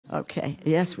Okay.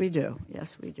 Yes, we do.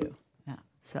 Yes, we do. Yeah.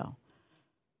 So,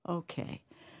 okay.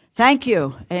 Thank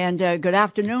you, and good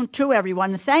afternoon to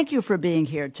everyone. And thank you for being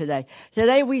here today.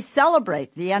 Today we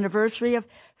celebrate the anniversary of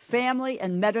family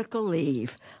and medical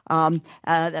leave,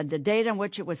 the date on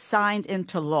which it was signed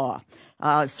into law.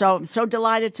 So I'm so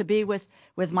delighted to be with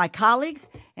my colleagues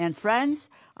and friends.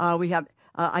 We have,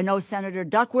 I know Senator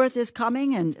Duckworth is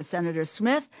coming, and Senator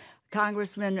Smith,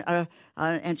 Congressman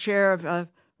and Chair of,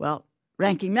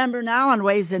 ranking member now on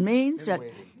Ways and Means,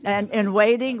 and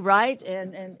waiting, right,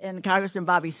 and Congressman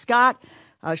Bobby Scott,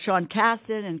 Sean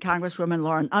Casten, and Congresswoman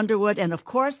Lauren Underwood, and of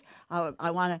course, I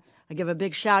want to give a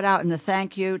big shout out and a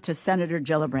thank you to Senator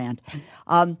Gillibrand.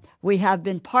 We have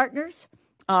been partners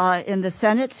in the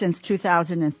Senate since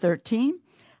 2013,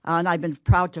 and I've been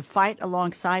proud to fight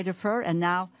alongside of her, and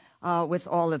now with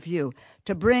all of you,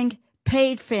 to bring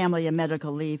paid family and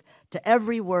medical leave to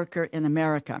every worker in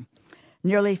America.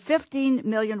 Nearly 15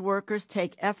 million workers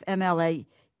take FMLA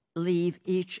leave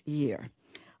each year.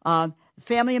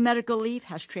 Family and medical leave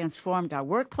has transformed our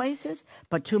workplaces,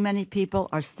 but too many people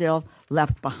are still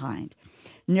left behind.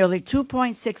 Nearly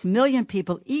 2.6 million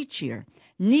people each year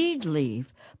need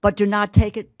leave, but do not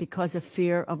take it because of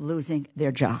fear of losing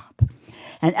their job.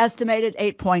 An estimated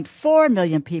 8.4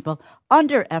 million people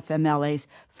under FMLA's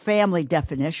family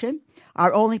definition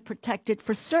are only protected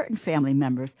for certain family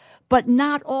members, but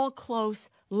not all close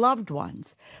loved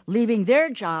ones, leaving their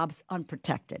jobs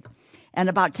unprotected. And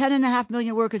about 10.5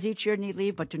 million workers each year need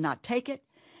leave but do not take it.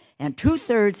 And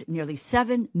 2/3, nearly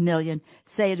 7 million,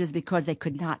 say it is because they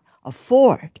could not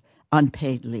afford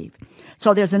unpaid leave.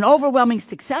 So there's an overwhelming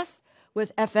success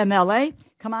with FMLA.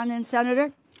 Come on in,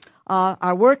 Senator.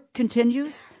 Our work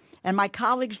continues, and my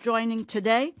colleagues joining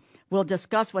today will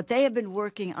discuss what they have been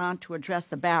working on to address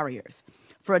the barriers.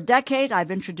 For a decade,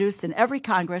 I've introduced in every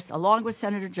Congress, along with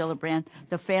Senator Gillibrand,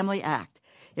 the Family Act.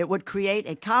 It would create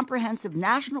a comprehensive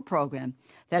national program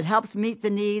that helps meet the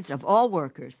needs of all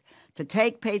workers to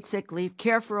take paid sick leave,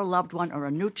 care for a loved one or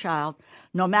a new child,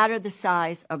 no matter the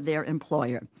size of their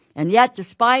employer. And yet,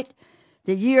 despite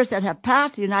the years that have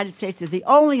passed, the United States is the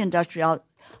only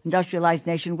industrialized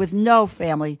nation with no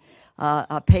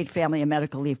paid family and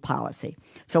medical leave policy.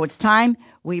 So it's time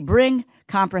we bring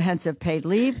comprehensive paid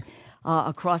leave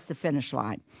across the finish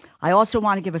line. I also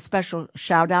want to give a special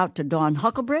shout out to Dawn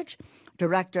Huckelbridge,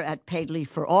 Director at Paid Leave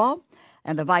for All,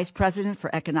 and the Vice President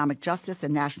for Economic Justice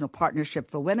and National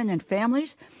Partnership for Women and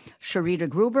Families, Sharita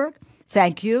Gruberg.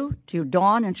 Thank you to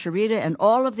Dawn and Sharita and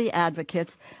all of the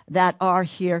advocates that are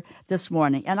here this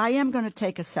morning. And I am going to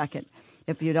take a second,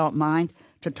 if you don't mind,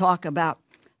 to talk about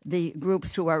the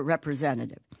groups who are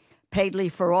representative. Paid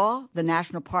Leave for All, the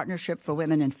National Partnership for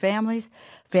Women and Families,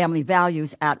 Family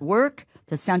Values at Work,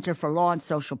 the Center for Law and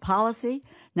Social Policy,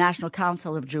 National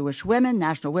Council of Jewish Women,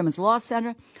 National Women's Law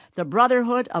Center, the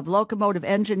Brotherhood of Locomotive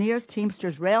Engineers,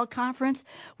 Teamsters Rail Conference.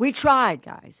 We tried,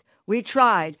 guys. We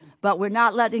tried, but we're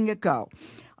not letting it go.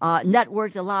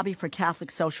 Network, the Lobby for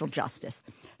Catholic Social Justice.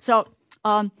 So,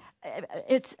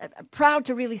 it's proud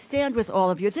to really stand with all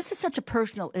of you. This is such a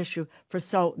personal issue for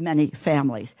so many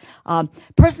families.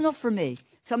 Personal for me.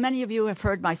 So many of you have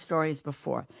heard my stories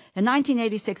before. In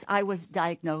 1986, I was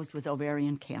diagnosed with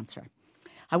ovarian cancer.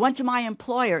 I went to my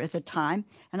employer at the time,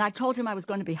 and I told him I was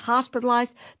going to be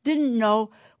hospitalized, didn't know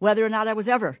whether or not I was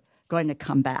ever going to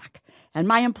come back. And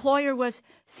my employer was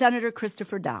Senator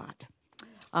Christopher Dodd.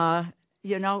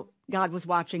 God was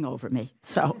watching over me.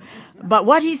 So, but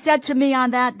what he said to me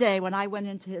on that day when I went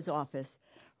into his office,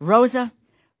 Rosa,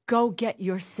 go get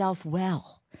yourself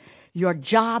well. Your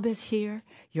job is here.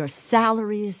 Your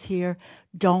salary is here.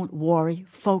 Don't worry.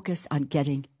 Focus on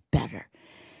getting better.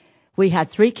 We had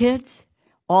 3 kids,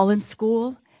 all in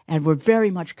school, and we're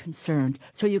very much concerned.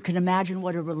 So you can imagine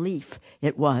what a relief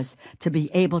it was to be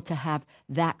able to have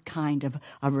that kind of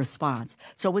a response.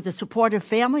 So with the support of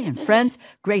family and friends,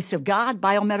 grace of God,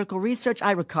 biomedical research,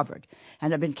 I recovered.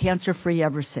 And I've been cancer-free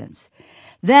ever since.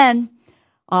 Then,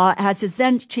 as his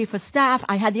then chief of staff,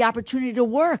 I had the opportunity to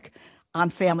work on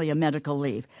family and medical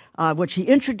leave, which he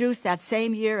introduced that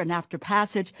same year. And after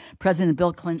passage, President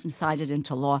Bill Clinton signed it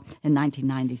into law in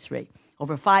 1993.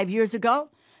 Over 5 years ago,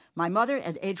 my mother,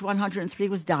 at age 103,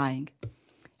 was dying,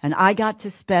 and I got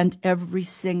to spend every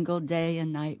single day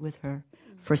and night with her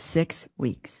for 6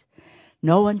 weeks.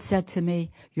 No one said to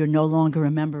me, you're no longer a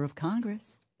member of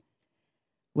Congress.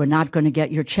 We're not going to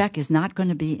get your check is not going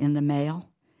to be in the mail.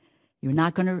 You're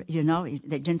not going to,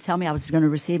 they didn't tell me I was going to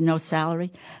receive no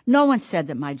salary. No one said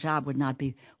that my job would not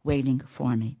be waiting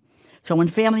for me. So when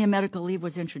family and medical leave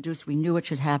was introduced, we knew it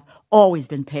should have always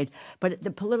been paid. But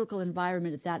the political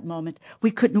environment at that moment,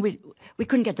 we couldn't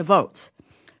get the votes.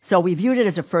 So we viewed it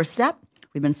as a first step.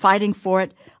 We've been fighting for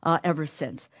it ever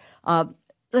since.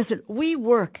 Listen, we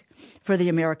work for the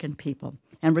American people.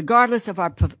 And regardless of our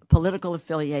political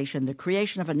affiliation, the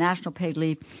creation of a national paid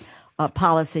leave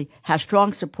policy has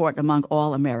strong support among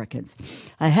all Americans.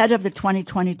 Ahead of the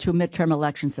 2022 midterm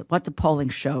elections, what the polling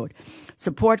showed,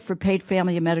 support for paid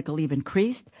family and medical leave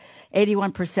increased.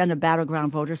 81% of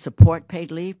battleground voters support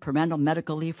paid leave, parental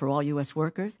medical leave for all U.S.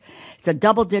 workers. It's a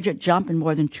double-digit jump in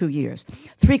more than 2 years.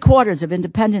 3/4 of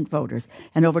independent voters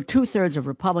and over 2/3 of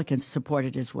Republicans support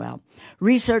it as well.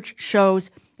 Research shows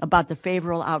about the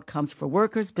favorable outcomes for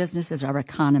workers, businesses, our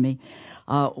economy,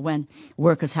 when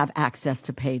workers have access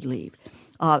to paid leave.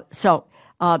 And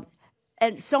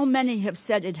so many have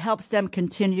said it helps them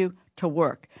continue to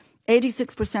work.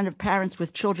 86% of parents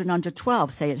with children under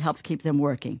 12 say it helps keep them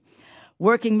working.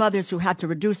 Working mothers who had to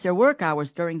reduce their work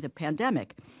hours during the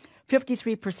pandemic,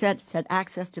 53% said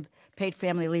access to paid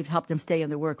family leave helped them stay in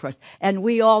the workforce. And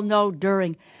we all know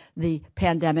during the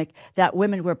pandemic that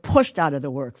women were pushed out of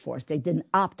the workforce. They didn't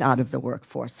opt out of the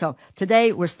workforce. So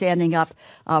today we're standing up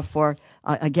for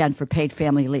paid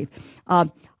family leave.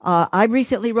 I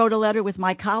recently wrote a letter with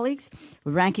my colleagues,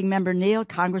 Ranking Member Neal,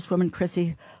 Congresswoman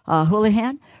Chrissy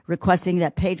Houlihan, requesting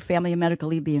that paid family and medical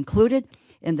leave be included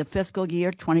in the fiscal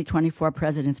year 2024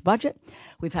 President's budget.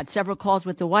 We've had several calls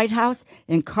with the White House,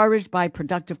 encouraged by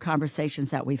productive conversations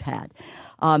that we've had.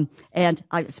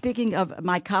 Speaking of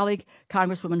my colleague,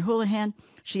 Congresswoman Houlihan,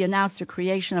 she announced the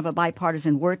creation of a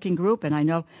bipartisan working group, and I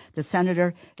know the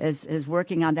senator is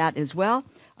working on that as well.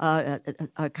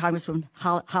 Congresswoman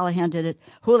Houlihan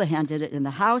did it in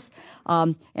the House.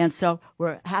 And so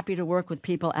we're happy to work with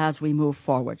people as we move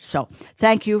forward. So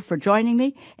thank you for joining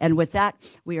me. And with that,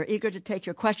 we are eager to take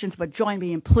your questions, but join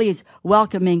me in please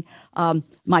welcoming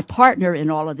my partner in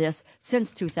all of this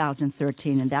since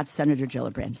 2013, and that's Senator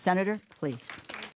Gillibrand. Senator, please.